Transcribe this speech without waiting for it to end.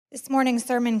This morning's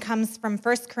sermon comes from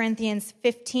 1 Corinthians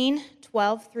 15,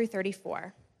 12 through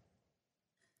 34.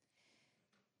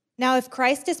 Now, if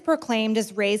Christ is proclaimed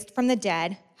as raised from the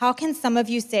dead, how can some of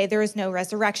you say there is no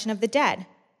resurrection of the dead?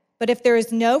 But if there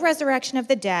is no resurrection of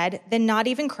the dead, then not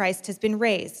even Christ has been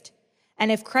raised.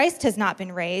 And if Christ has not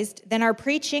been raised, then our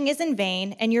preaching is in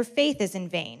vain and your faith is in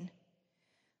vain.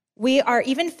 We are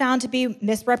even found to be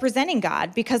misrepresenting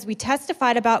God because we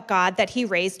testified about God that he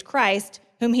raised Christ,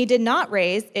 whom he did not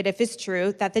raise, if it is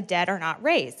true that the dead are not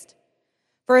raised.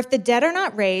 For if the dead are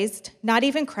not raised, not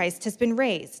even Christ has been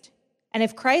raised. And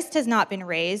if Christ has not been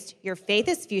raised, your faith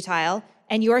is futile,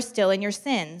 and you are still in your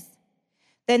sins.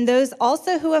 Then those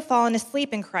also who have fallen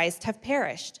asleep in Christ have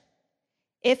perished.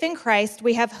 If in Christ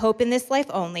we have hope in this life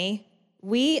only,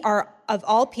 we are of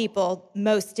all people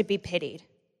most to be pitied.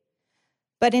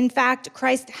 But in fact,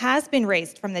 Christ has been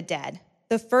raised from the dead,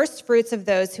 the first fruits of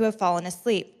those who have fallen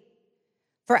asleep.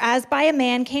 For as by a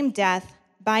man came death,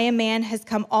 by a man has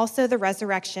come also the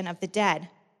resurrection of the dead.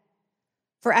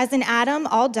 For as in Adam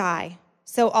all die,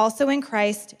 so also in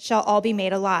Christ shall all be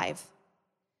made alive.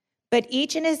 But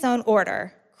each in his own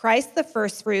order, Christ the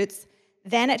firstfruits,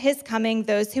 then at his coming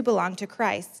those who belong to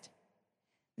Christ.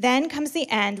 Then comes the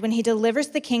end when he delivers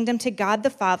the kingdom to God the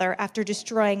Father after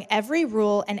destroying every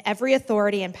rule and every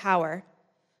authority and power.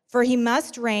 For he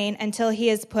must reign until he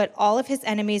has put all of his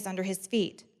enemies under his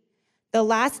feet. The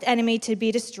last enemy to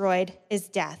be destroyed is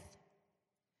death.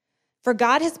 For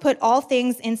God has put all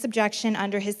things in subjection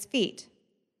under his feet.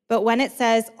 But when it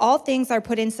says all things are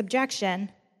put in subjection,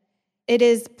 it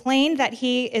is plain that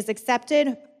he is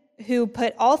accepted who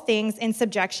put all things in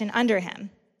subjection under him.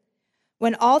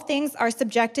 When all things are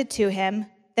subjected to him,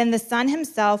 then the Son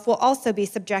himself will also be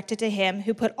subjected to him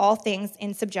who put all things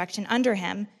in subjection under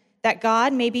him, that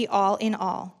God may be all in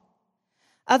all.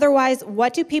 Otherwise,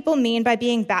 what do people mean by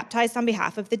being baptized on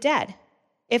behalf of the dead?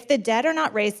 If the dead are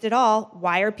not raised at all,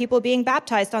 why are people being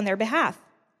baptized on their behalf?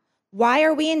 Why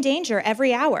are we in danger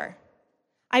every hour?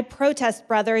 I protest,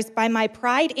 brothers, by my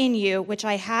pride in you, which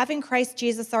I have in Christ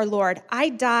Jesus our Lord, I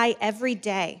die every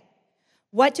day.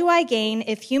 What do I gain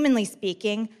if, humanly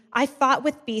speaking, I fought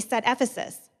with beasts at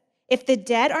Ephesus? If the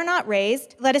dead are not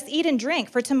raised, let us eat and drink,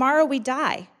 for tomorrow we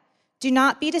die. Do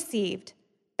not be deceived.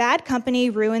 Bad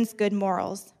company ruins good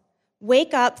morals.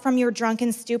 Wake up from your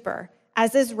drunken stupor,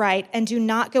 as is right, and do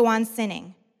not go on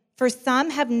sinning. For some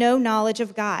have no knowledge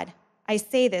of God. I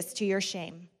say this to your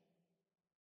shame.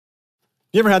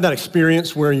 You ever had that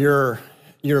experience where you're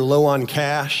low on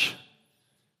cash?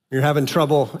 You're having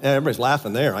trouble, everybody's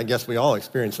laughing there. I guess we all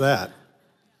experience that.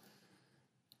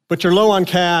 But you're low on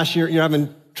cash, you're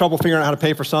having trouble figuring out how to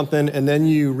pay for something, and then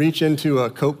you reach into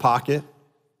a coat pocket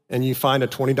and you find a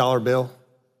 $20 bill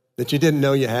that you didn't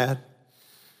know you had.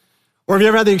 Or have you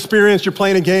ever had the experience, you're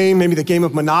playing a game, maybe the game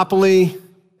of Monopoly,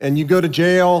 and you go to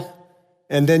jail,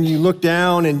 and then you look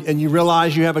down and you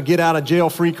realize you have a get out of jail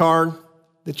free card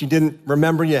that you didn't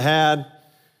remember you had.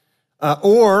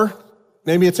 Or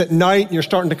maybe it's at night and you're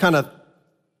starting to kind of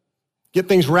get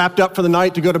things wrapped up for the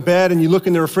night to go to bed, and you look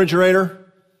in the refrigerator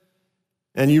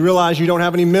and you realize you don't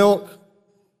have any milk,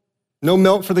 no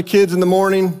milk for the kids in the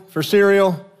morning for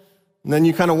cereal. And then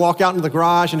you kind of walk out into the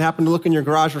garage and happen to look in your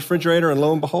garage refrigerator, and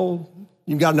lo and behold,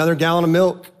 you've got another gallon of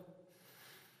milk.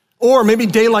 Or maybe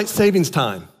daylight savings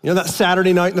time. You know that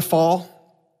Saturday night in the fall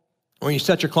when you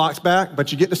set your clocks back,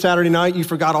 but you get to Saturday night, you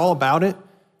forgot all about it.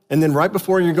 And then right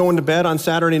before you're going to bed on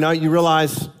Saturday night, you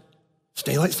realize it's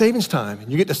daylight savings time.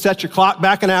 And you get to set your clock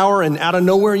back an hour, and out of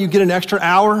nowhere, you get an extra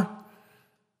hour.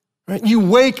 Right? You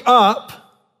wake up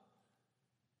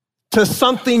to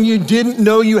something you didn't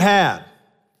know you had.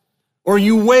 Or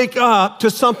you wake up to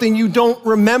something you didn't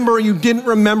remember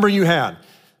you had.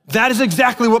 That is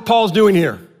exactly what Paul's doing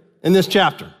here in this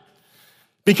chapter.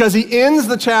 Because he ends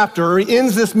the chapter, or he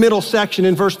ends this middle section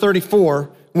in verse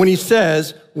 34 when he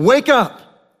says, wake up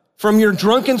from your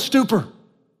drunken stupor.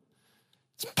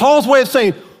 It's Paul's way of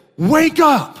saying, wake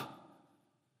up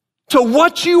to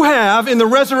what you have in the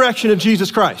resurrection of Jesus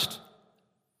Christ.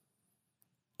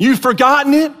 You've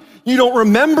forgotten it, you don't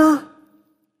remember,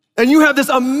 and you have this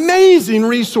amazing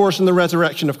resource in the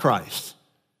resurrection of Christ.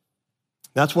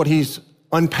 That's what he's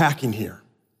unpacking here.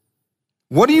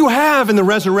 What do you have in the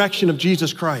resurrection of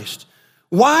Jesus Christ?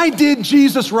 Why did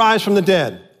Jesus rise from the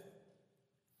dead?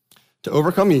 To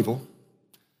overcome evil,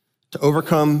 to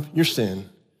overcome your sin,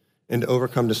 and to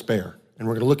overcome despair. And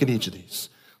we're going to look at each of these.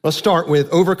 Let's start with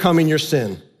overcoming your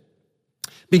sin.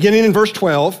 Beginning in verse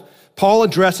 12, Paul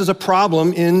addresses a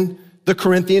problem in the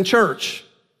Corinthian church.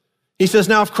 He says,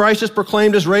 now if Christ is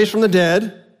proclaimed as raised from the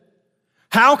dead,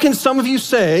 how can some of you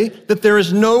say that there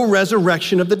is no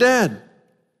resurrection of the dead?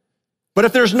 But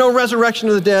if there's no resurrection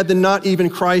of the dead, then not even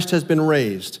Christ has been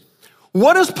raised.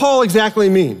 What does Paul exactly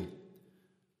mean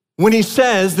when he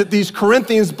says that these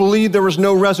Corinthians believed there was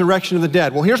no resurrection of the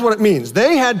dead? Well, here's what it means.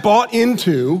 They had bought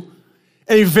into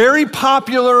a very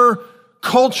popular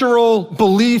cultural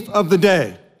belief of the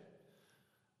day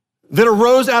that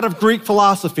arose out of Greek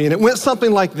philosophy, and it went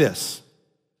something like this: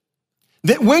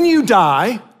 that when you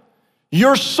die,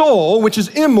 your soul, which is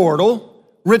immortal,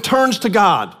 returns to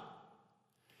God.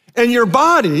 And your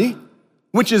body,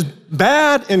 which is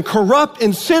bad and corrupt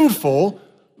and sinful,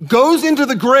 goes into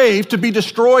the grave to be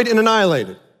destroyed and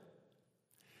annihilated.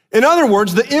 In other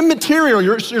words, the immaterial,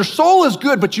 your soul is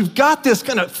good, but you've got this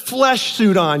kind of flesh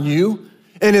suit on you,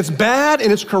 and it's bad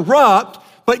and it's corrupt,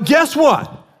 but guess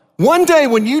what? One day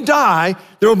when you die,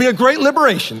 there will be a great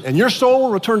liberation, and your soul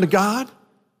will return to God,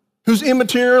 who's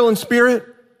immaterial in spirit,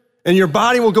 and your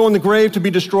body will go in the grave to be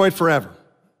destroyed forever.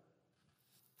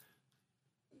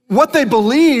 What they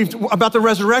believed about the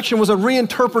resurrection was a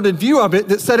reinterpreted view of it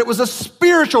that said it was a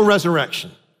spiritual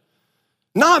resurrection,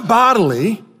 not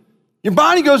bodily. Your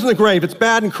body goes in the grave, it's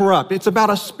bad and corrupt. It's about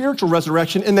a spiritual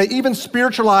resurrection, and they even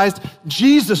spiritualized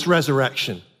Jesus'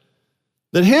 resurrection,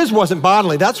 that his wasn't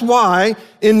bodily. That's why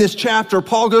in this chapter,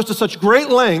 Paul goes to such great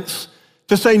lengths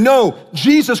to say, no,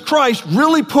 Jesus Christ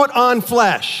really put on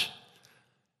flesh.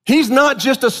 He's not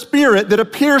just a spirit that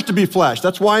appears to be flesh.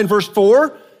 That's why in verse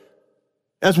 4,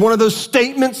 as one of those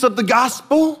statements of the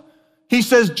gospel, he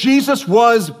says Jesus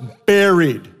was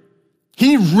buried.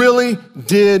 He really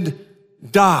did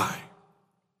die.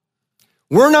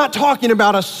 We're not talking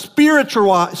about a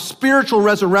spiritual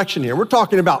resurrection here. We're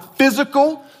talking about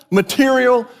physical,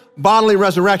 material, bodily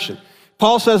resurrection.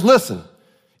 Paul says, listen,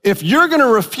 if you're going to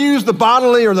refuse the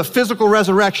bodily or the physical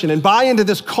resurrection and buy into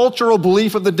this cultural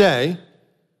belief of the day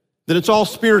that it's all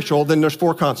spiritual, then there's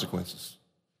 4 consequences.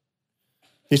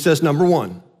 He says, number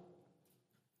 1,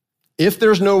 if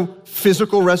there's no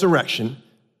physical resurrection,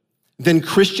 then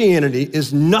Christianity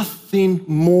is nothing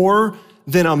more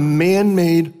than a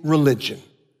man-made religion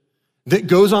that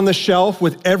goes on the shelf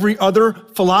with every other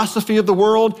philosophy of the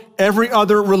world, every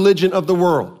other religion of the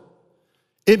world.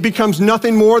 It becomes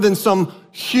nothing more than some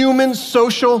human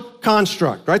social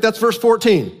construct, right? That's verse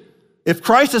 14. If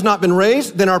Christ has not been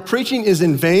raised, then our preaching is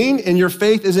in vain and your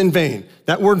faith is in vain.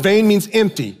 That word vain means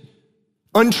empty,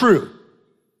 untrue.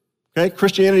 Okay?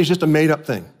 Christianity is just a made-up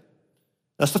thing.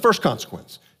 That's the first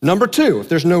consequence. Number 2, if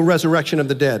there's no resurrection of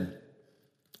the dead,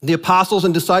 the apostles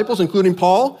and disciples, including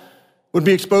Paul, would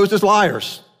be exposed as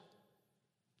liars.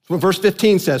 That's what verse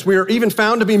 15 says. We are even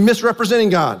found to be misrepresenting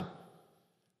God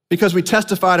because we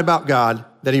testified about God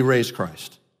that he raised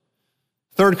Christ.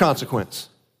 Third consequence,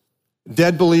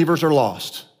 dead believers are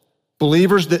lost.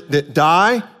 Believers that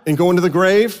die and go into the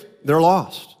grave, they're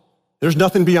lost. There's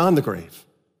nothing beyond the grave.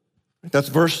 That's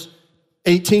verse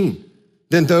 18.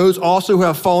 Then those also who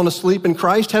have fallen asleep in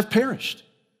Christ have perished.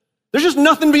 There's just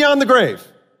nothing beyond the grave.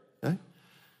 Okay?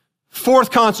 Fourth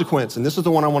consequence, and this is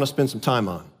the one I want to spend some time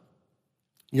on.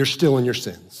 You're still in your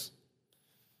sins.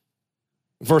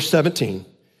 Verse 17.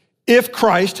 If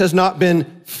Christ has not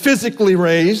been physically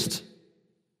raised,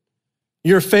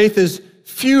 your faith is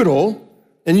futile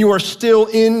and you are still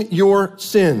in your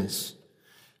sins.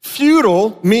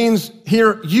 Futile means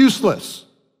here useless.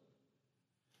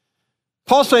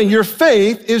 Paul's saying your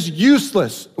faith is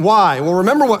useless. Why? Well,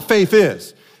 remember what faith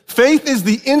is. Faith is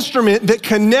the instrument that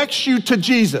connects you to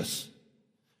Jesus.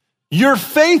 Your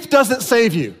faith doesn't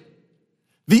save you.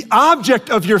 The object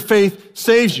of your faith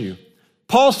saves you.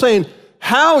 Paul's saying,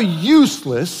 how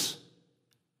useless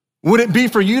would it be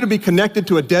for you to be connected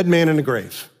to a dead man in a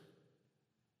grave?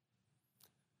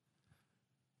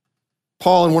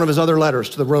 Paul, in one of his other letters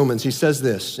to the Romans, he says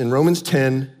this in Romans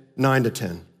 10,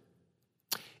 9-10.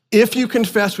 If you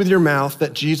confess with your mouth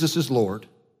that Jesus is Lord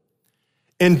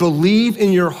and believe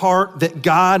in your heart that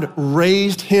God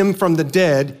raised him from the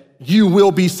dead, you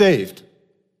will be saved.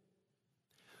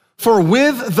 For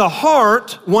with the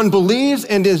heart one believes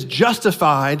and is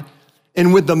justified,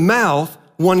 and with the mouth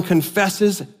one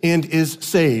confesses and is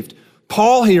saved.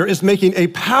 Paul here is making a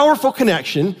powerful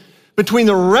connection between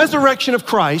the resurrection of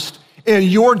Christ and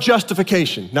your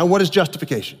justification. Now, what is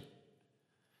justification?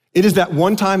 It is that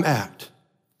one-time act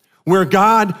where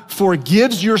God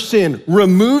forgives your sin,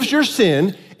 removes your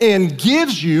sin, and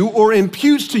gives you or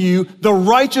imputes to you the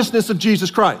righteousness of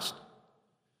Jesus Christ.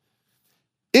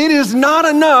 It is not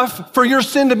enough for your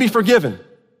sin to be forgiven.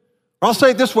 Or I'll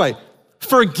say it this way.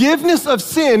 Forgiveness of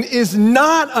sin is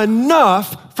not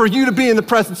enough for you to be in the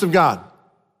presence of God.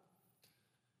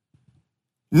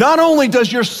 Not only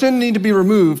does your sin need to be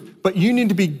removed, but you need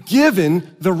to be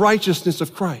given the righteousness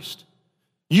of Christ.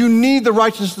 You need the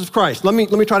righteousness of Christ. Let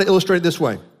me try to illustrate it this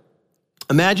way.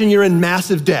 Imagine you're in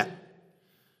massive debt.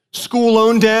 School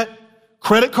loan debt,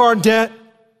 credit card debt,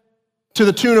 to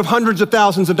the tune of hundreds of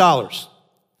thousands of dollars.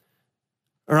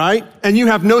 All right? And you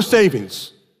have no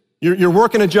savings. You're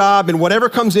working a job, and whatever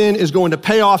comes in is going to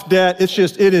pay off debt.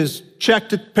 It is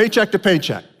paycheck to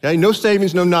paycheck. Okay? No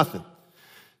savings, no nothing.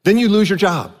 Then you lose your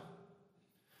job.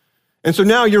 And so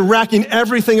now you're racking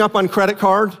everything up on credit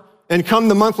card, and come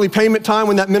the monthly payment time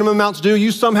when that minimum amount's due,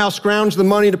 you somehow scrounge the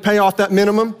money to pay off that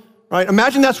minimum, right?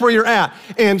 Imagine that's where you're at.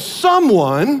 And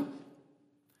someone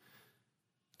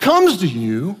comes to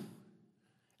you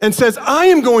and says, I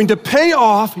am going to pay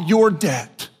off your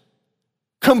debt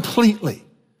completely.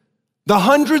 The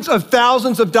hundreds of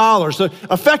thousands of dollars. So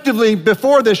effectively,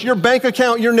 before this, your bank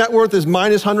account, your net worth is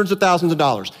minus hundreds of thousands of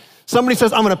dollars. Somebody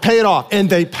says, I'm gonna pay it off, and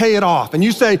they pay it off. And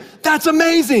you say, that's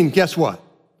amazing. Guess what?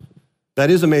 That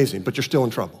is amazing, but you're still in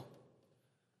trouble.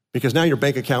 Because now your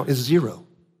bank account is zero,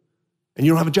 and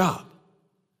you don't have a job,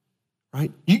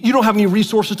 right? You don't have any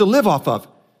resources to live off of.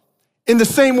 In the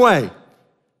same way,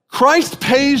 Christ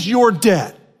pays your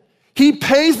debt. He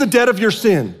pays the debt of your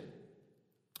sin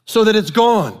so that it's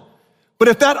gone. But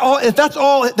if that's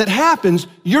all that happens,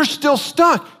 you're still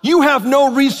stuck. You have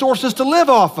no resources to live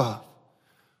off of.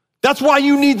 That's why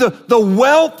you need the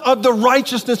wealth of the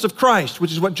righteousness of Christ,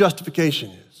 which is what justification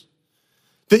is.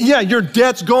 That, yeah, your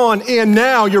debt's gone, and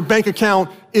now your bank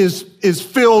account is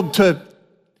filled to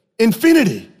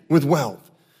infinity with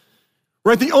wealth.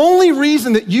 Right? The only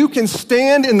reason that you can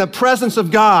stand in the presence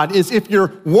of God is if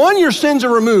your sins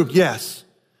are removed, yes.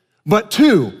 But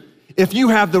two, if you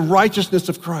have the righteousness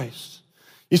of Christ.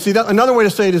 You see, another way to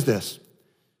say it is this.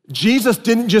 Jesus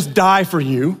didn't just die for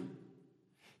you.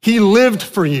 He lived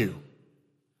for you.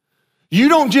 You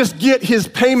don't just get his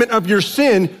payment of your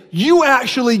sin, you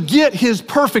actually get his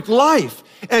perfect life.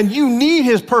 And you need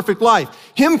his perfect life.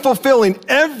 Him fulfilling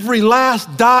every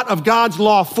last dot of God's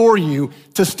law for you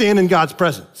to stand in God's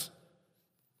presence.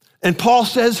 And Paul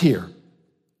says here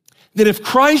that if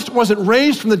Christ wasn't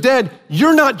raised from the dead,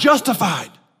 you're not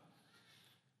justified.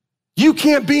 You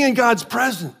can't be in God's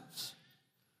presence.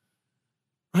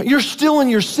 Right? You're still in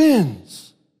your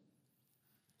sins.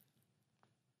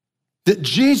 That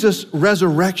Jesus'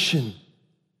 resurrection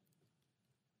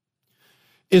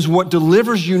is what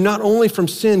delivers you not only from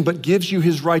sin, but gives you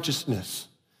his righteousness.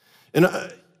 And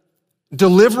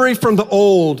delivery from the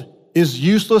old is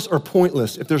useless or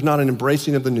pointless if there's not an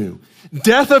embracing of the new.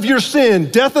 Death of your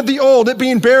sin, death of the old, it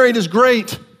being buried is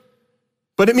great,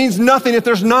 but it means nothing if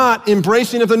there's not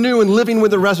embracing of the new and living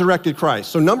with the resurrected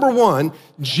Christ. So number one,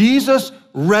 Jesus'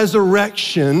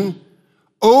 resurrection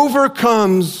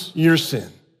overcomes your sin.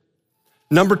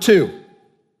 Number two,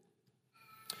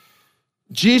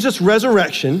 Jesus'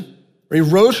 resurrection, he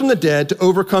rose from the dead to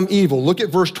overcome evil. Look at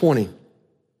verse 20.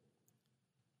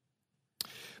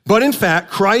 But in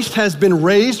fact, Christ has been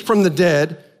raised from the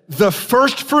dead, the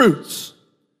first fruits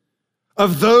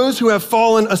of those who have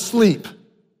fallen asleep.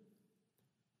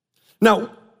 Now,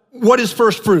 what is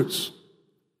first fruits?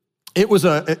 It was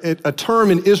a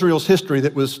term in Israel's history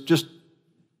that was just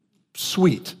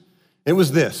sweet. It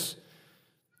was this.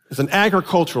 It's an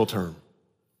agricultural term.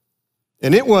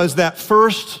 And it was that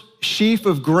first sheaf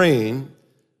of grain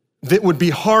that would be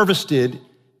harvested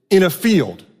in a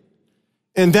field.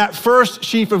 And that first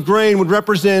sheaf of grain would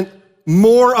represent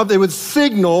it would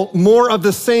signal more of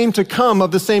the same to come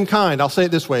of the same kind. I'll say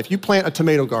it this way. If you plant a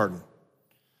tomato garden,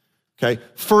 okay,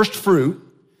 first fruit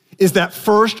is that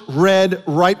first red,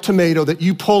 ripe tomato that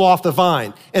you pull off the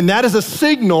vine. And that is a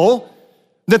signal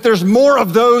that there's more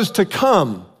of those to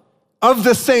come of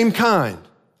the same kind.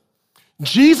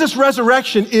 Jesus'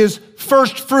 resurrection is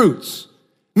first fruits,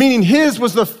 meaning his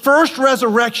was the first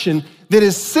resurrection that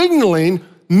is signaling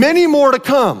many more to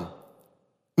come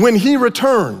when he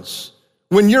returns,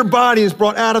 when your body is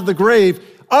brought out of the grave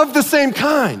of the same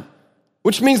kind,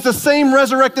 which means the same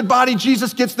resurrected body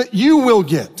Jesus gets that you will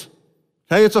get.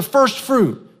 Okay, it's a first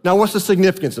fruit. Now, what's the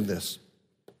significance of this?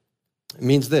 It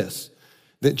means this,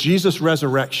 that Jesus'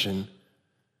 resurrection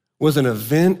was an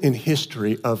event in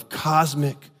history of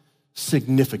cosmic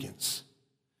significance.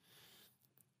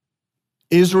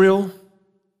 Israel,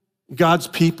 God's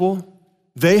people,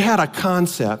 they had a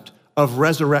concept of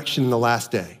resurrection in the last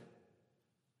day.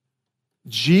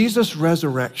 Jesus'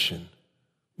 resurrection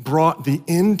brought the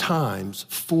end times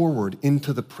forward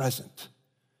into the present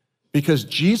because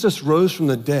Jesus rose from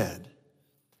the dead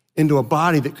into a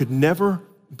body that could never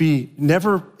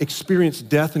experience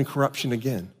death and corruption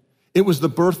again. It was the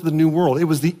birth of the new world. It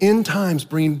was the end times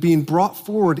being brought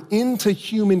forward into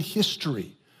human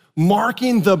history,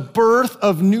 marking the birth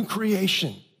of new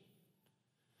creation.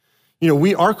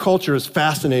 Our culture is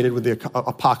fascinated with the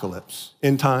apocalypse,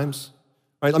 end times,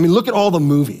 right? I mean, look at all the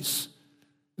movies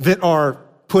that are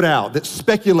put out that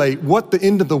speculate what the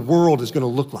end of the world is going to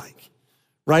look like,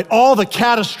 right? All the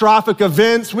catastrophic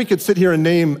events. We could sit here and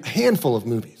name a handful of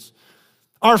movies.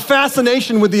 Our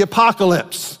fascination with the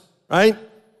apocalypse, right?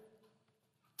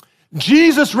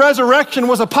 Jesus' resurrection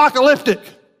was apocalyptic.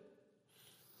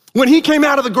 When he came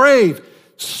out of the grave,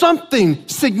 something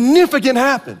significant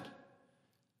happened.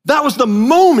 That was the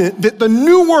moment that the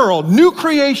new world, new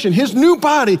creation, his new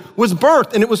body was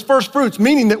birthed, and it was first fruits,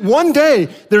 meaning that one day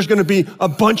there's going to be a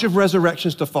bunch of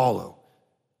resurrections to follow.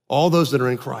 All those that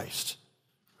are in Christ,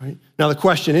 right? Now the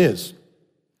question is,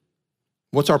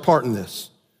 what's our part in this?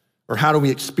 Or how do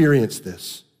we experience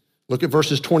this? Look at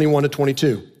verses 21 to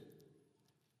 22.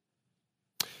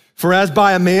 For as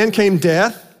by a man came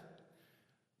death,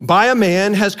 by a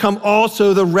man has come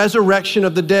also the resurrection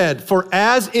of the dead. For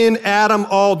as in Adam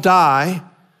all die,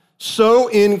 so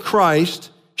in Christ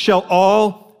shall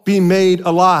all be made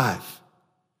alive.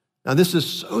 Now this is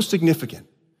so significant.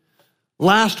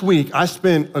 Last week, I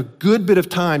spent a good bit of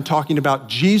time talking about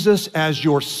Jesus as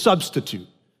your substitute.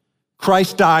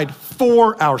 Christ died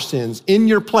for our sins in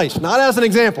your place, not as an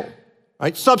example,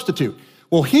 right? Substitute.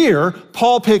 Well, here,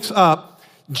 Paul picks up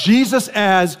Jesus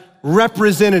as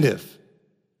representative.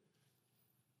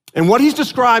 And what he's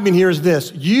describing here is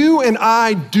this: you and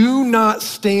I do not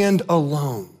stand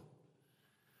alone.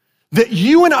 That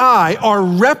you and I are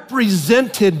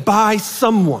represented by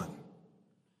someone,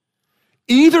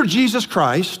 either Jesus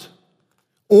Christ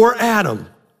or Adam.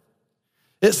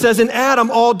 It says in Adam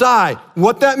all die.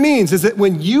 What that means is that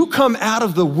when you come out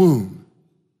of the womb,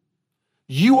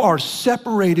 you are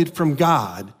separated from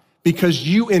God because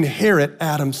you inherit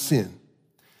Adam's sin.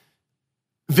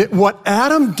 That what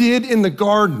Adam did in the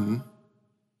garden,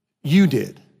 you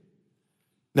did.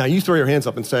 Now you throw your hands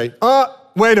up and say,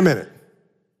 wait a minute.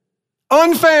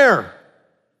 Unfair.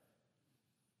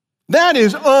 That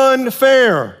is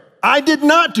unfair. I did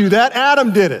not do that,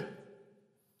 Adam did it.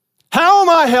 How am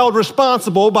I held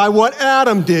responsible by what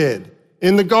Adam did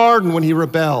in the garden when he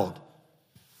rebelled?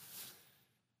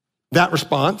 That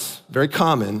response, very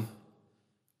common,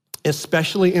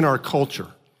 especially in our culture.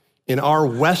 In our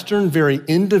Western, very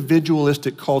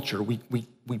individualistic culture, we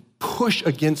push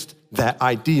against that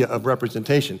idea of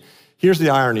representation. Here's the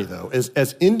irony, though.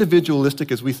 As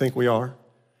individualistic as we think we are,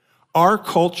 our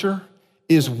culture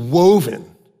is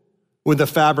woven with the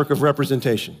fabric of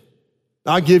representation.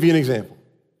 I'll give you an example.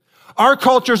 Our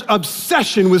culture's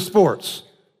obsession with sports.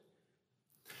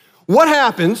 What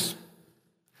happens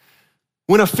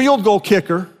when a field goal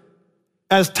kicker,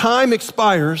 as time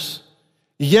expires,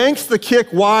 yanks the kick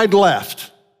wide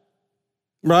left,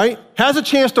 right? Has a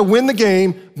chance to win the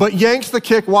game, but yanks the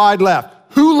kick wide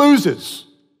left. Who loses?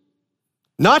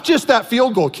 Not just that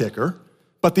field goal kicker,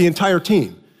 but the entire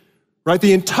team, right?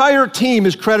 The entire team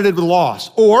is credited with loss.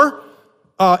 Or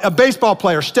a baseball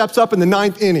player steps up in the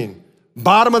ninth inning,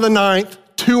 bottom of the ninth,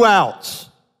 2 outs,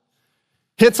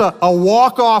 hits a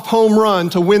walk-off home run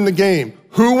to win the game.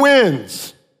 Who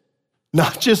wins?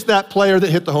 Not just that player that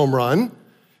hit the home run,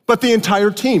 but the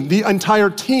entire team. The entire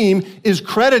team is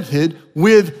credited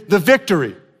with the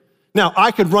victory. Now,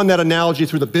 I could run that analogy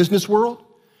through the business world.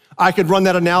 I could run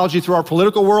that analogy through our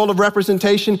political world of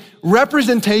representation.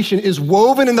 Representation is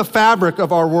woven in the fabric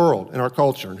of our world and our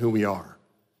culture and who we are.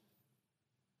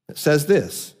 It says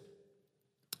this,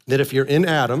 that if you're in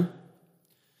Adam,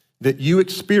 that you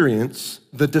experience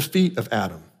the defeat of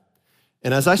Adam.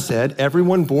 And as I said,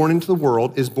 everyone born into the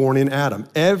world is born in Adam.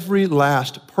 Every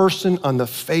last person on the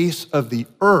face of the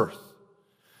earth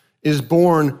is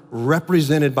born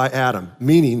represented by Adam,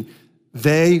 meaning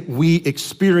we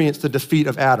experience the defeat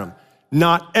of Adam.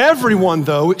 Not everyone,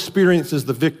 though, experiences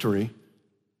the victory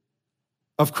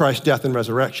of Christ's death and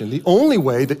resurrection. The only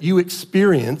way that you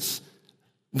experience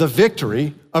the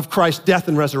victory of Christ's death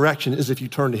and resurrection is if you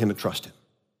turn to him and trust him.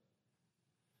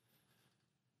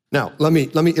 Now, let me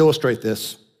illustrate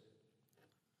this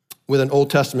with an Old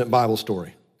Testament Bible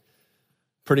story.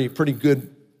 Pretty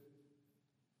good,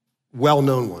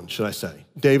 well-known one, should I say.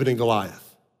 David and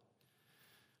Goliath.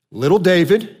 Little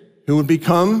David, who would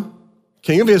become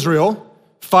king of Israel,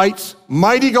 fights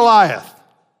mighty Goliath,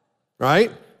 right?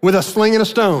 With a sling and a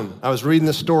stone. I was reading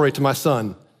this story to my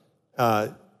son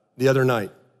the other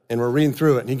night, and we're reading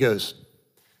through it, and he goes,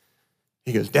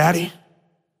 Daddy,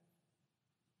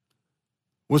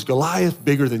 was Goliath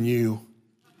bigger than you?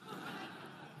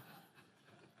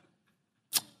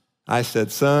 I said,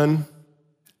 son,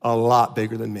 a lot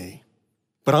bigger than me.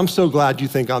 But I'm so glad you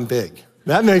think I'm big.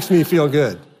 That makes me feel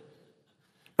good.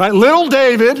 Right? Little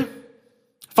David,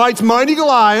 fights mighty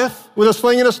Goliath with a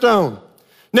sling and a stone.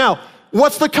 Now,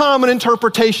 what's the common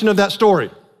interpretation of that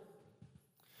story?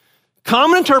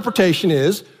 Common interpretation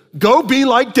is, go be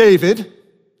like David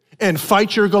and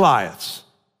fight your Goliaths.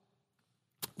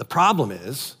 The problem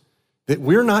is that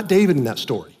we're not David in that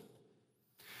story.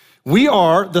 We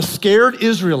are the scared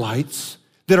Israelites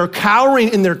that are cowering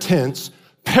in their tents,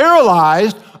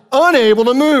 paralyzed, unable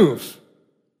to move.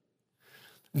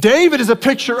 David is a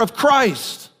picture of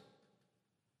Christ.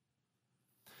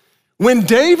 When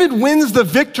David wins the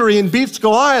victory and beats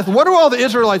Goliath, what do all the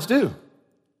Israelites do?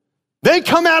 They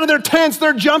come out of their tents,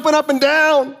 they're jumping up and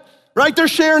down, right? They're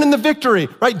sharing in the victory,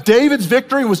 right? David's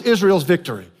victory was Israel's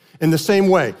victory. In the same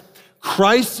way,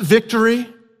 Christ's victory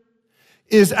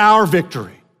is our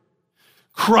victory.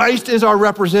 Christ is our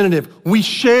representative. We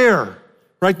share,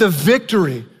 right, the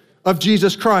victory of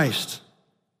Jesus Christ.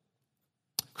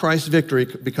 Christ's victory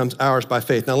becomes ours by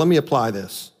faith. Now let me apply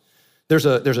this. There's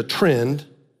a trend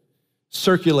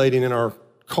circulating in our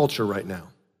culture right now,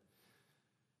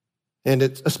 and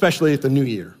it's especially at the new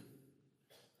year,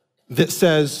 that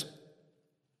says,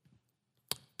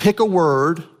 pick a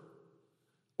word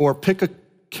or pick a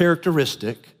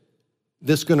characteristic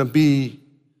that's gonna be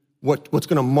what's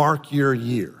gonna mark your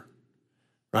year,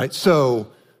 right?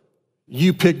 So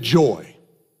you pick joy,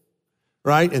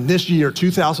 right? And this year,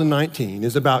 2019,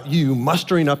 is about you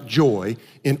mustering up joy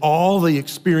in all the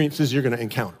experiences you're gonna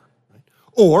encounter, right?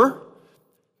 Or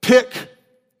pick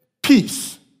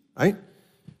peace, right?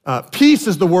 Peace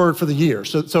is the word for the year.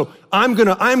 So I'm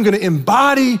gonna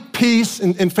embody peace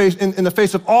in the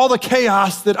face of all the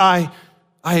chaos that I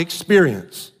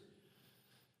experience.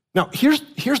 Now,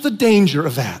 here's the danger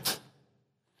of that.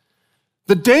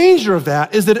 The danger of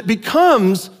that is that it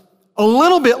becomes a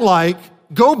little bit like,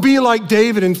 go be like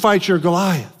David and fight your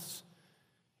Goliaths.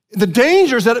 The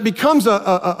danger is that it becomes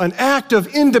an act of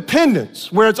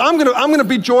independence, where it's, I'm gonna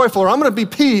be joyful, or I'm gonna be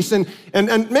peace, and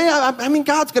I mean,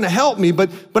 God's gonna help me, but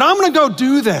I'm gonna go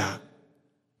do that.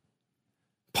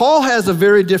 Paul has a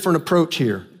very different approach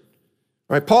here.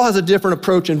 Right, Paul has a different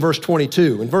approach in verse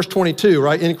 22. In verse 22,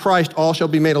 right, in Christ all shall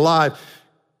be made alive.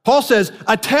 Paul says,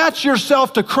 attach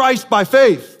yourself to Christ by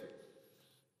faith.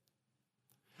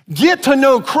 Get to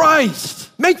know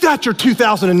Christ. Make that your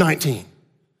 2019.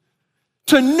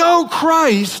 To know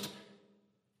Christ,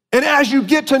 and as you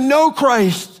get to know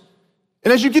Christ,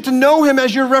 and as you get to know him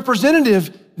as your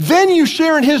representative, then you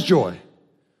share in his joy.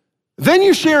 Then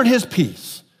you share in his peace.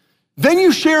 Then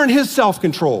you share in his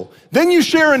self-control. Then you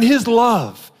share in his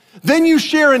love. Then you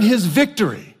share in his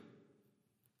victory.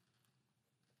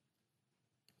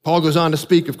 Paul goes on to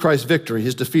speak of Christ's victory,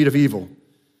 his defeat of evil,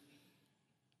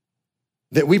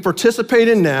 that we participate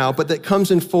in now, but that comes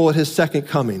in full at his second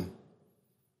coming.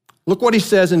 Look what he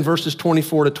says in verses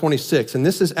 24 to 26. And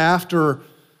this is after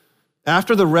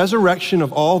the resurrection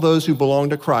of all those who belong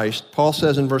to Christ. Paul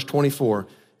says in verse 24,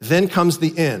 then comes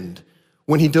the end,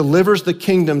 when he delivers the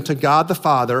kingdom to God the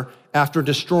Father after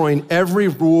destroying every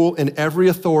rule and every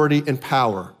authority and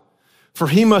power. For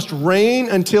he must reign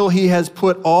until he has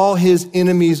put all his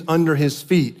enemies under his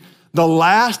feet. The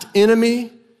last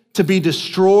enemy to be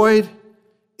destroyed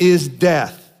is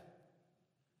death.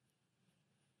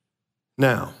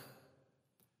 Now,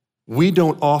 we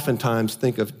don't oftentimes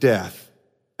think of death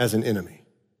as an enemy.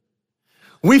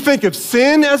 We think of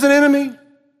sin as an enemy.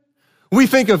 We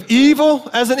think of evil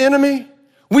as an enemy.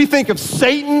 We think of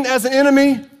Satan as an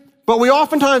enemy, but we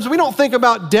don't think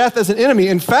about death as an enemy.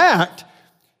 In fact,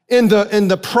 in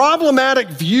the problematic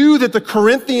view that the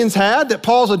Corinthians had, that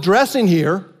Paul's addressing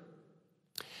here,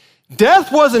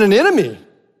 death wasn't an enemy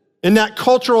in that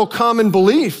cultural common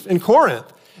belief in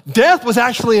Corinth. Death was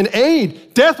actually an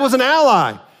aid. Death was an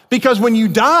ally, because when you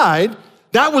died,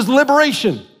 that was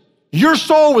liberation. Your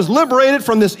soul was liberated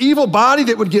from this evil body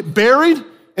that would get buried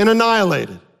and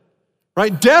annihilated.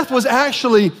 Right? Death was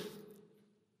actually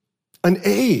an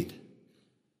aid.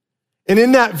 And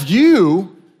in that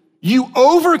view, you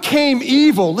overcame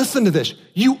evil. Listen to this.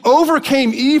 You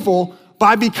overcame evil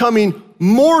by becoming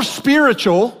more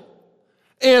spiritual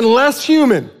and less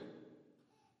human.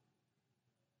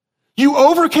 You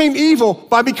overcame evil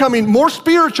by becoming more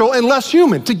spiritual and less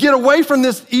human, to get away from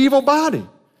this evil body.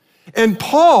 And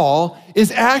Paul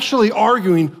is actually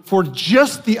arguing for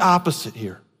just the opposite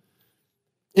here.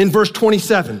 In verse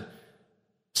 27, it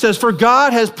says, for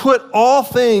God has put all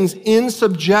things in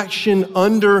subjection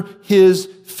under his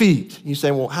feet. You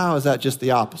say, well, how is that just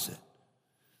the opposite?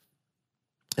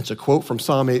 It's a quote from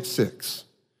Psalm 8:6.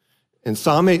 And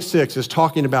Psalm 8:6 is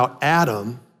talking about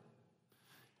Adam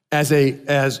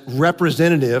as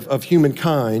representative of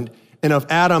humankind, and of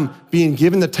Adam being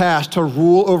given the task to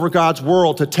rule over God's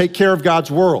world, to take care of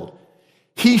God's world.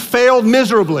 He failed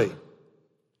miserably.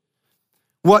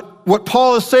 What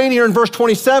Paul is saying here in verse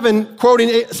 27, quoting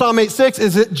Psalm 8:6,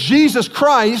 is that Jesus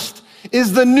Christ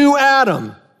is the new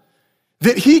Adam.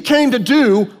 That he came to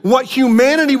do what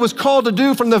humanity was called to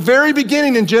do from the very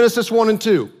beginning in Genesis 1 and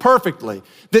 2, perfectly.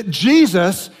 That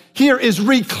Jesus here is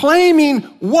reclaiming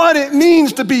what it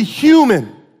means to be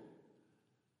human.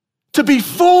 To be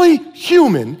fully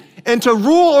human and to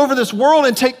rule over this world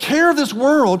and take care of this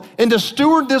world and to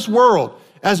steward this world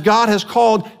as God has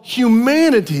called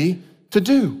humanity to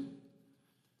do.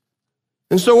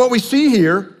 And so what we see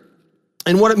here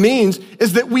and what it means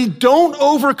is that we don't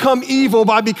overcome evil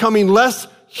by becoming less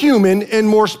human and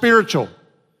more spiritual.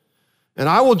 And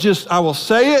I will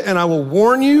say it and I will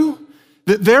warn you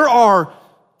that there are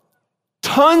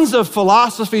tons of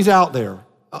philosophies out there,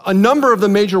 a number of the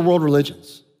major world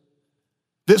religions,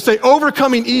 that say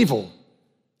overcoming evil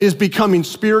is becoming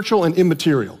spiritual and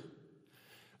immaterial.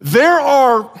 There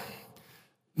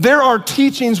are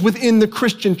teachings within the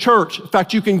Christian church. In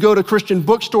fact, you can go to Christian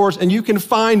bookstores and you can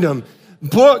find them.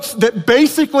 Books that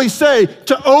basically say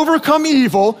to overcome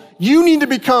evil, you need to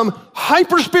become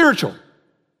hyper-spiritual.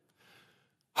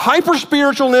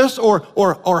 Hyper-spiritualness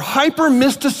or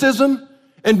hyper-mysticism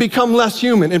and become less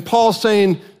human. And Paul's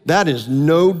saying that is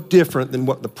no different than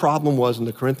what the problem was in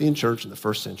the Corinthian church in the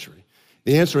first century.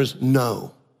 The answer is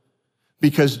no,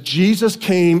 because Jesus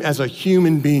came as a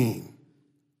human being,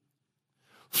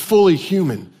 fully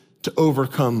human, to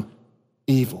overcome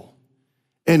evil.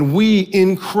 And we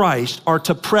in Christ are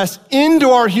to press into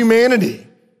our humanity,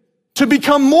 to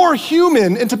become more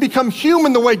human and to become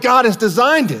human the way God has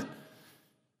designed it.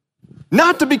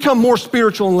 Not to become more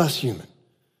spiritual and less human.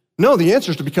 No, the answer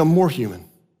is to become more human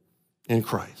in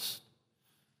Christ.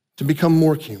 To become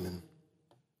more human.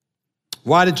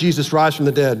 Why did Jesus rise from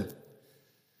the dead?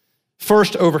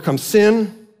 First, to overcome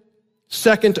sin.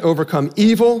 Second, to overcome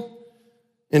evil.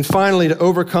 And finally, to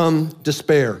overcome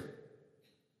despair.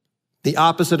 The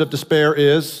opposite of despair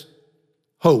is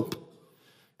hope.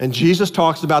 And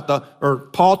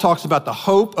Paul talks about the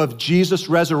hope of Jesus'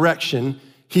 resurrection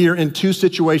here in two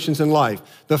situations in life.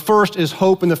 The first is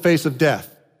hope in the face of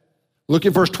death. Look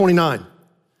at verse 29.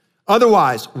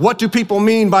 Otherwise, what do people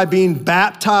mean by being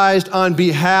baptized on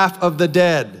behalf of the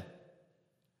dead?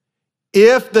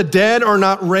 If the dead are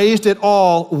not raised at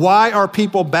all, why are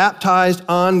people baptized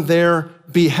on their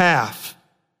behalf?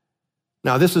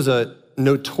 Now, this is a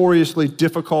notoriously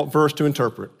difficult verse to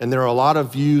interpret, and there are a lot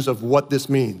of views of what this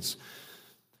means.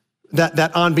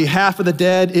 That on behalf of the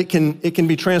dead, it can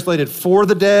be translated for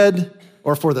the dead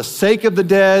or for the sake of the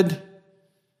dead.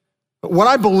 But what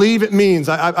I believe it means,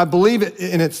 I believe it,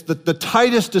 and it's the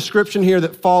tightest description here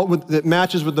that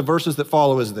matches with the verses that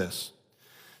follow is this.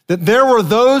 That there were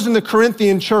those in the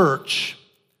Corinthian church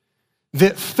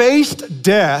that faced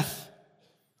death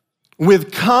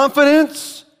with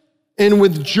confidence and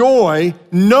with joy,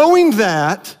 knowing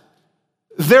that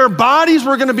their bodies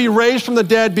were going to be raised from the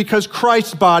dead because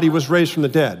Christ's body was raised from the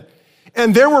dead.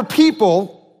 And there were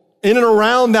people in and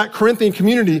around that Corinthian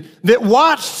community that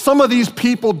watched some of these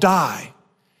people die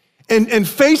and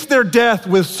faced their death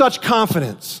with such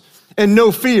confidence and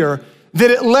no fear that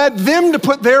it led them to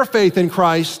put their faith in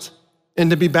Christ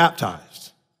and to be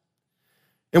baptized.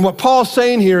 And what Paul's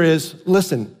saying here is,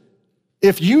 listen,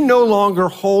 if you no longer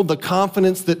hold the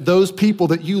confidence that those people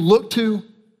that you look to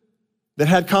that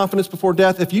had confidence before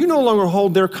death, if you no longer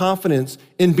hold their confidence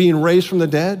in being raised from the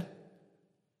dead,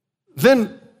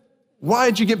 then why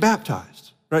did you get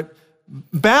baptized, right?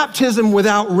 Baptism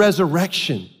without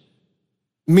resurrection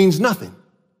means nothing,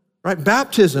 right?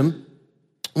 Baptism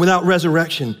without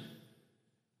resurrection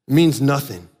means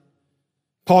nothing.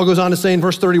 Paul goes on to say in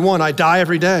verse 31, I die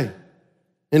every day.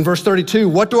 In verse 32,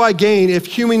 what do I gain if,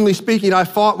 humanly speaking, I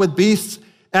fought with beasts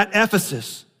at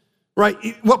Ephesus? Right?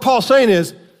 What Paul's saying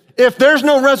is, if there's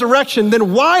no resurrection,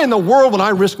 then why in the world would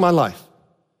I risk my life?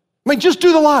 I mean, just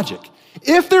do the logic.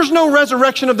 If there's no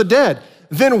resurrection of the dead,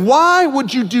 then why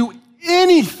would you do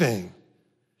anything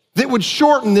that would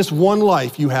shorten this one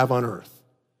life you have on earth?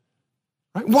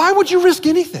 Right? Why would you risk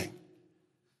anything?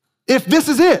 If this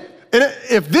is it, and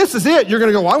if this is it, you're going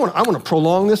to go, well, I want to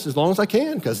prolong this as long as I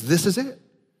can because this is it.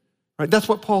 Right? That's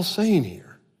what Paul's saying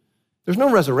here. There's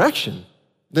no resurrection.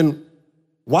 Then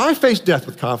why face death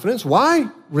with confidence? Why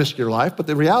risk your life? But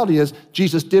the reality is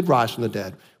Jesus did rise from the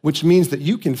dead, which means that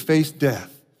you can face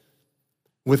death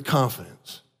with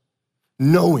confidence,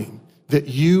 knowing that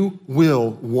you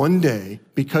will one day,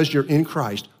 because you're in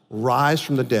Christ, rise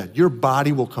from the dead. Your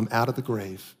body will come out of the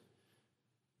grave.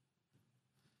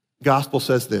 Gospel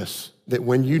says this, that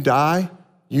when you die,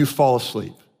 you fall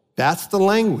asleep. That's the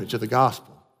language of the gospel.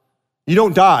 You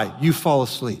don't die, you fall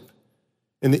asleep.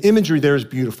 And the imagery there is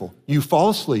beautiful. You fall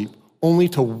asleep only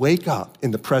to wake up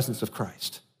in the presence of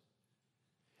Christ.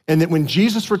 And that when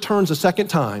Jesus returns a second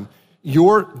time,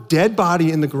 your dead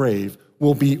body in the grave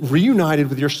will be reunited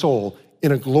with your soul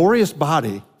in a glorious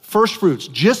body, first fruits,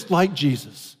 just like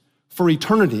Jesus, for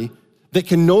eternity, that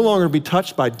can no longer be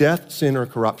touched by death, sin, or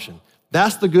corruption.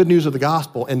 That's the good news of the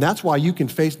gospel, and that's why you can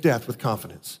face death with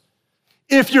confidence.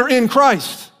 If you're in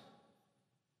Christ.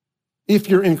 If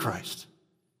you're in Christ.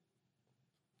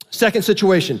 Second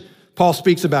situation Paul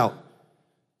speaks about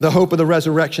the hope of the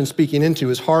resurrection, speaking into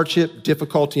is hardship,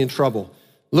 difficulty, and trouble.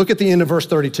 Look at the end of verse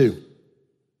 32.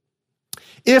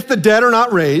 If the dead are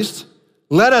not raised,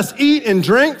 let us eat and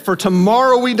drink, for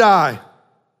tomorrow we die.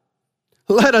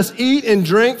 Let us eat and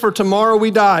drink, for tomorrow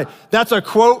we die. That's a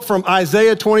quote from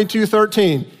Isaiah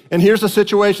 22:13. And here's the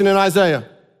situation in Isaiah.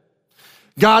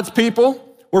 God's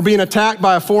people were being attacked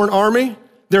by a foreign army.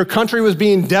 Their country was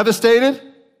being devastated.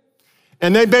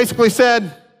 And they basically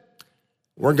said,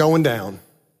 we're going down.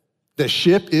 The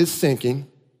ship is sinking.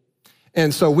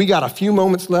 And so we got a few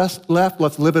moments left.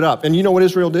 Let's live it up. And you know what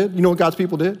Israel did? You know what God's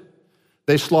people did?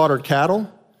 They slaughtered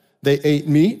cattle. They ate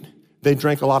meat. They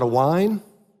drank a lot of wine.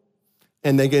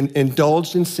 And they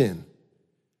indulged in sin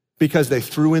because they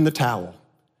threw in the towel.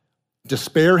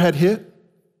 Despair had hit.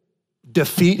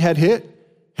 Defeat had hit.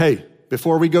 Hey,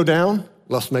 before we go down,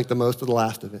 let's make the most of the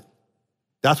last of it.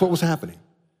 That's what was happening.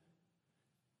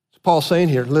 So Paul's saying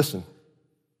here, listen,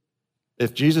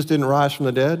 if Jesus didn't rise from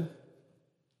the dead,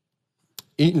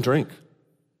 eat and drink.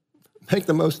 Make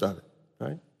the most of it,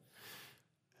 right?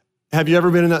 Have you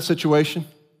ever been in that situation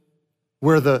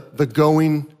where the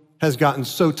going has gotten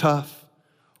so tough,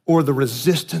 or the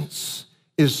resistance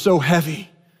is so heavy,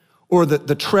 or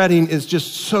the treading is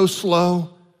just so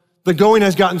slow? The going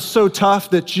has gotten so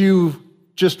tough that you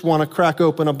just want to crack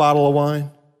open a bottle of wine,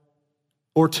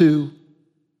 or two,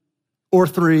 or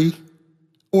three,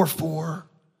 or four,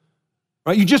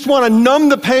 right? You just want to numb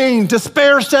the pain.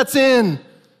 Despair sets in.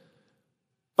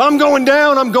 I'm going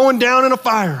down in a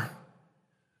fire,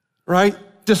 right?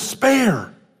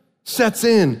 Despair sets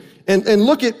in. And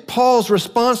look at Paul's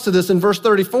response to this in verse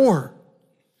 34,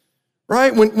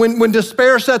 right? When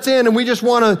despair sets in and we just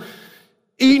want to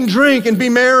eat and drink and be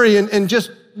merry and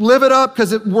just live it up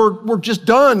because we're just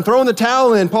done, throwing the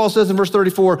towel in, Paul says in verse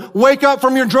 34, wake up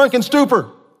from your drunken stupor.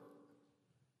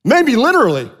 Maybe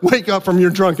literally, wake up from your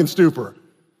drunken stupor.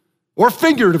 Or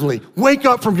figuratively, wake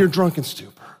up from your drunken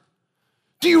stupor.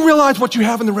 Do you realize what you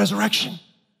have in the resurrection?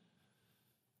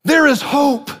 There is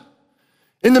hope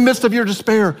in the midst of your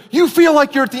despair. You feel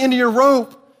like you're at the end of your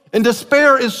rope, and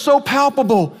despair is so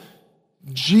palpable.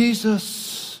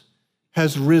 Jesus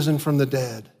has risen from the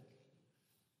dead.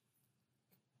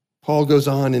 Paul goes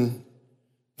on in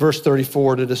verse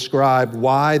 34 to describe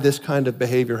why this kind of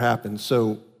behavior happens.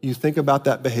 So you think about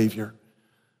that behavior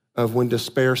of when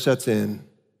despair sets in,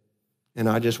 and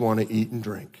I just want to eat and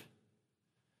drink.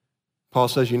 Paul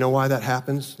says, you know why that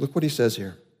happens? Look what he says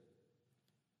here.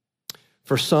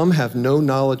 For some have no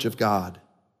knowledge of God.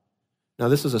 Now,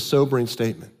 this is a sobering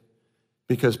statement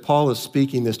because Paul is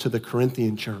speaking this to the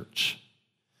Corinthian church.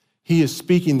 He is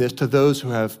speaking this to those who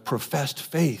have professed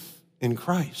faith in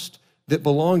Christ that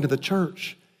belong to the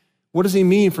church. What does he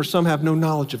mean for some have no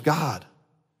knowledge of God?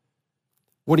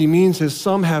 What he means is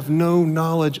some have no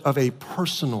knowledge of a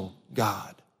personal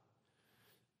God.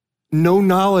 No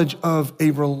knowledge of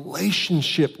a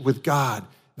relationship with God.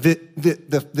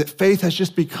 That faith has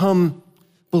just become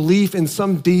belief in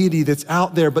some deity that's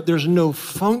out there, but there's no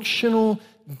functional,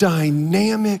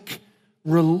 dynamic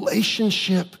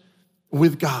relationship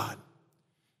with God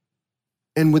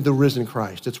and with the risen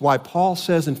Christ. It's why Paul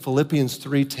says in Philippians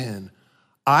 3:10,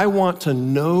 I want to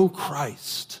know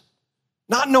Christ,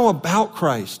 not know about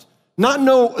Christ, not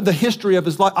know the history of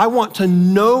his life. I want to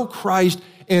know Christ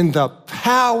and the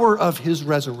power of his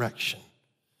resurrection.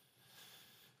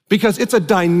 Because it's a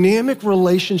dynamic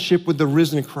relationship with the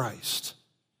risen Christ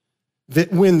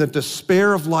that when the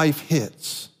despair of life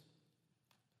hits,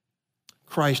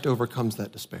 Christ overcomes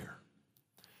that despair.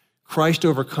 Christ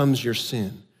overcomes your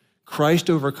sin. Christ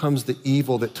overcomes the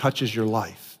evil that touches your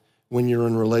life when you're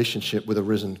in relationship with a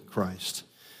risen Christ.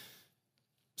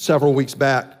 Several weeks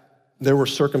back, there were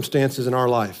circumstances in our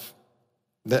life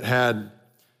that had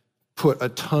put a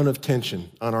ton of tension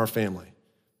on our family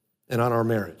and on our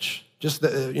marriage. Just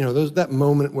that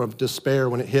moment of despair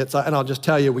when it hits. And I'll just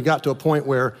tell you, we got to a point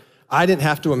where I didn't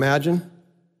have to imagine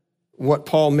what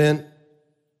Paul meant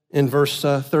in verse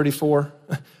 34.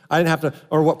 I didn't have to,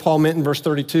 or what Paul meant in verse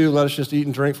 32, let us just eat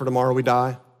and drink for tomorrow we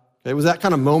die. It was that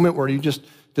kind of moment where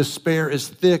despair is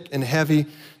thick and heavy.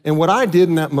 And what I did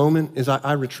in that moment is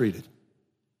I retreated.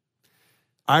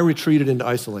 I retreated into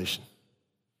isolation.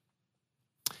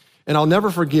 And I'll never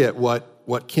forget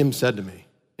what Kim said to me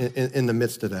in the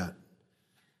midst of that.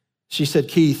 She said,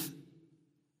 Keith,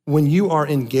 when you are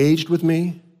engaged with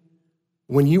me,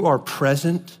 when you are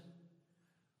present,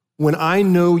 when I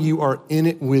know you are in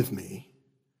it with me,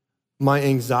 my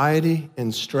anxiety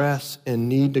and stress and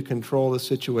need to control the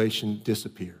situation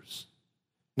disappears.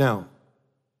 Now,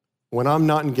 when I'm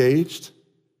not engaged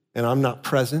and I'm not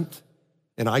present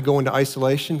and I go into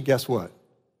isolation, guess what?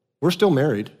 We're still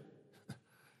married.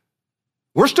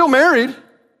 We're still married,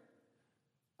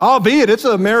 albeit it's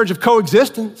a marriage of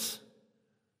coexistence.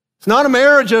 It's not a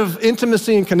marriage of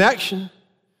intimacy and connection.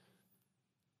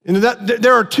 And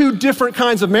there are two different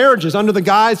kinds of marriages under the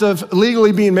guise of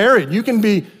legally being married. You can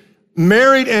be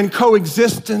married and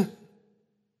coexistent,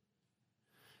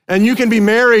 and you can be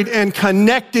married and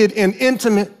connected and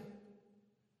intimate.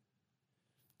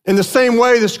 In the same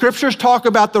way, the scriptures talk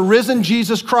about the risen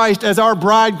Jesus Christ as our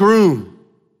bridegroom.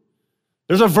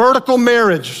 There's a vertical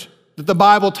marriage that the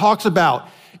Bible talks about.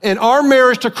 And our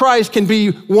marriage to Christ can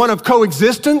be one of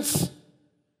coexistence,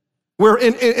 where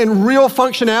in real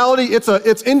functionality,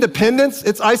 it's independence,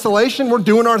 it's isolation, we're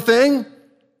doing our thing,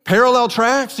 parallel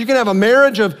tracks. You can have a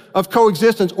marriage of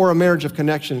coexistence or a marriage of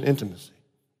connection and intimacy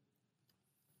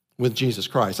with Jesus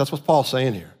Christ. That's what Paul's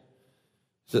saying here,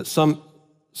 is that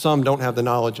some don't have the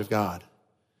knowledge of God,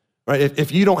 right?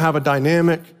 If you don't have a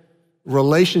dynamic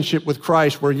relationship with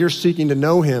Christ where you're seeking to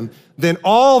know him, then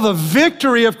all the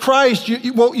victory of Christ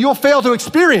you'll fail to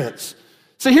experience.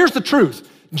 So here's the truth.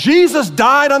 Jesus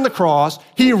died on the cross.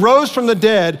 He rose from the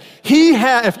dead.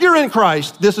 If you're in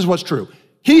Christ, this is what's true.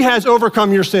 He has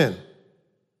overcome your sin.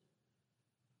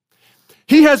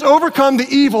 He has overcome the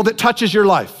evil that touches your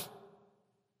life.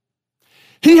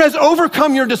 He has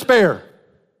overcome your despair.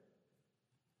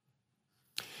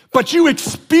 But you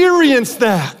experience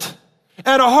that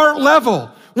at a heart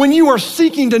level when you are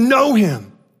seeking to know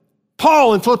him.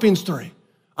 Paul in Philippians 3,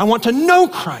 I want to know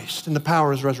Christ and the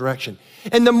power of his resurrection.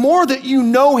 And the more that you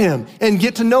know him and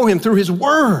get to know him through his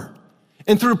word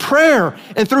and through prayer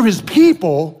and through his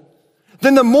people,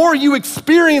 then the more you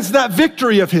experience that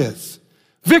victory of his.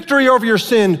 Victory over your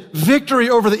sin, victory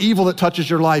over the evil that touches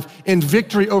your life, and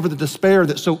victory over the despair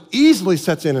that so easily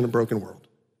sets in a broken world.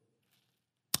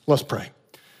 Let's pray.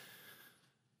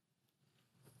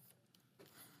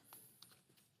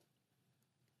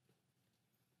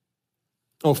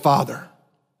 Oh, Father,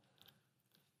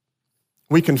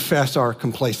 we confess our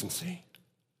complacency.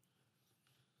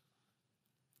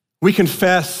 We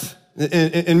confess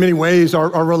in many ways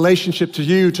our relationship to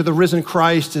you, to the risen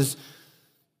Christ, is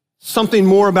something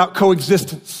more about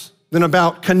coexistence than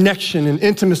about connection and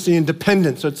intimacy and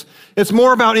dependence. It's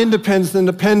more about independence than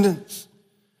dependence.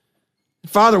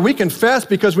 Father, we confess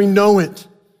because we know it,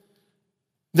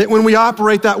 that when we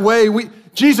operate that way,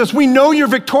 Jesus, we know you're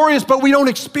victorious, but we don't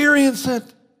experience it.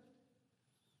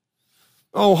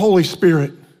 Oh, Holy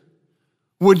Spirit,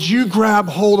 would you grab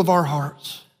hold of our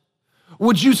hearts?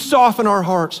 Would you soften our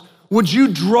hearts? Would you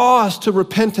draw us to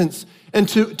repentance and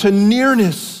to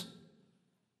nearness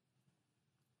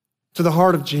to the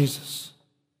heart of Jesus?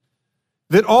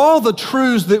 That all the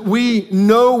truths that we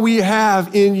know we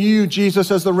have in you,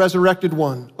 Jesus, as the resurrected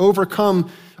one,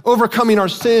 overcoming our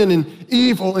sin and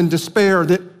evil and despair,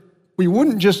 that we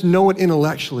wouldn't just know it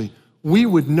intellectually, we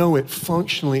would know it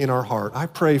functionally in our heart. I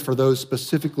pray for those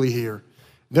specifically here.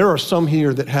 There are some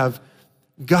here that have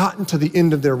gotten to the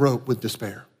end of their rope with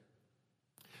despair.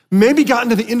 Maybe gotten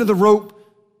to the end of the rope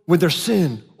with their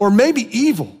sin, or maybe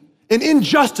evil and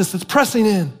injustice that's pressing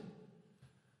in.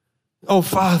 Oh,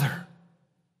 Father,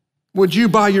 would you,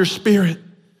 by your Spirit,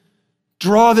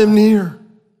 draw them near?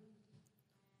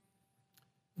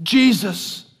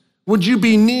 Jesus, would you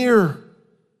be near,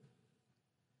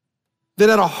 that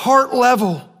at a heart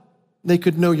level, they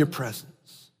could know your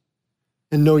presence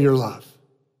and know your love.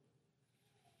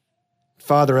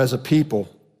 Father, as a people,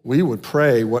 we would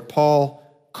pray what Paul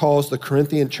calls the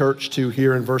Corinthian church to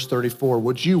here in verse 34.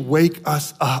 Would you wake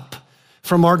us up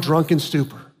from our drunken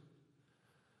stupor?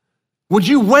 Would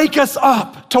you wake us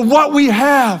up to what we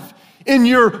have in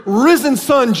your risen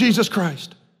Son, Jesus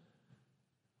Christ?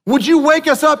 Would you wake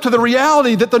us up to the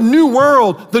reality that the new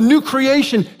world, the new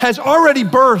creation, has already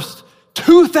birthed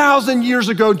 2,000 years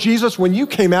ago, Jesus, when you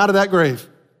came out of that grave?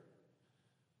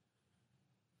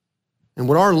 And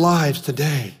would our lives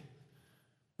today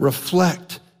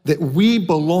reflect that we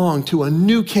belong to a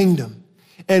new kingdom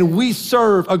and we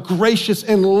serve a gracious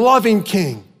and loving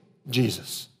King,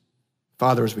 Jesus?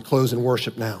 Father, as we close in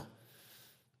worship now,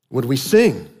 would we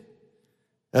sing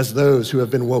as those who have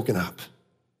been woken up?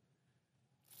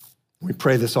 We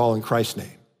pray this all in Christ's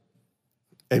name.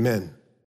 Amen.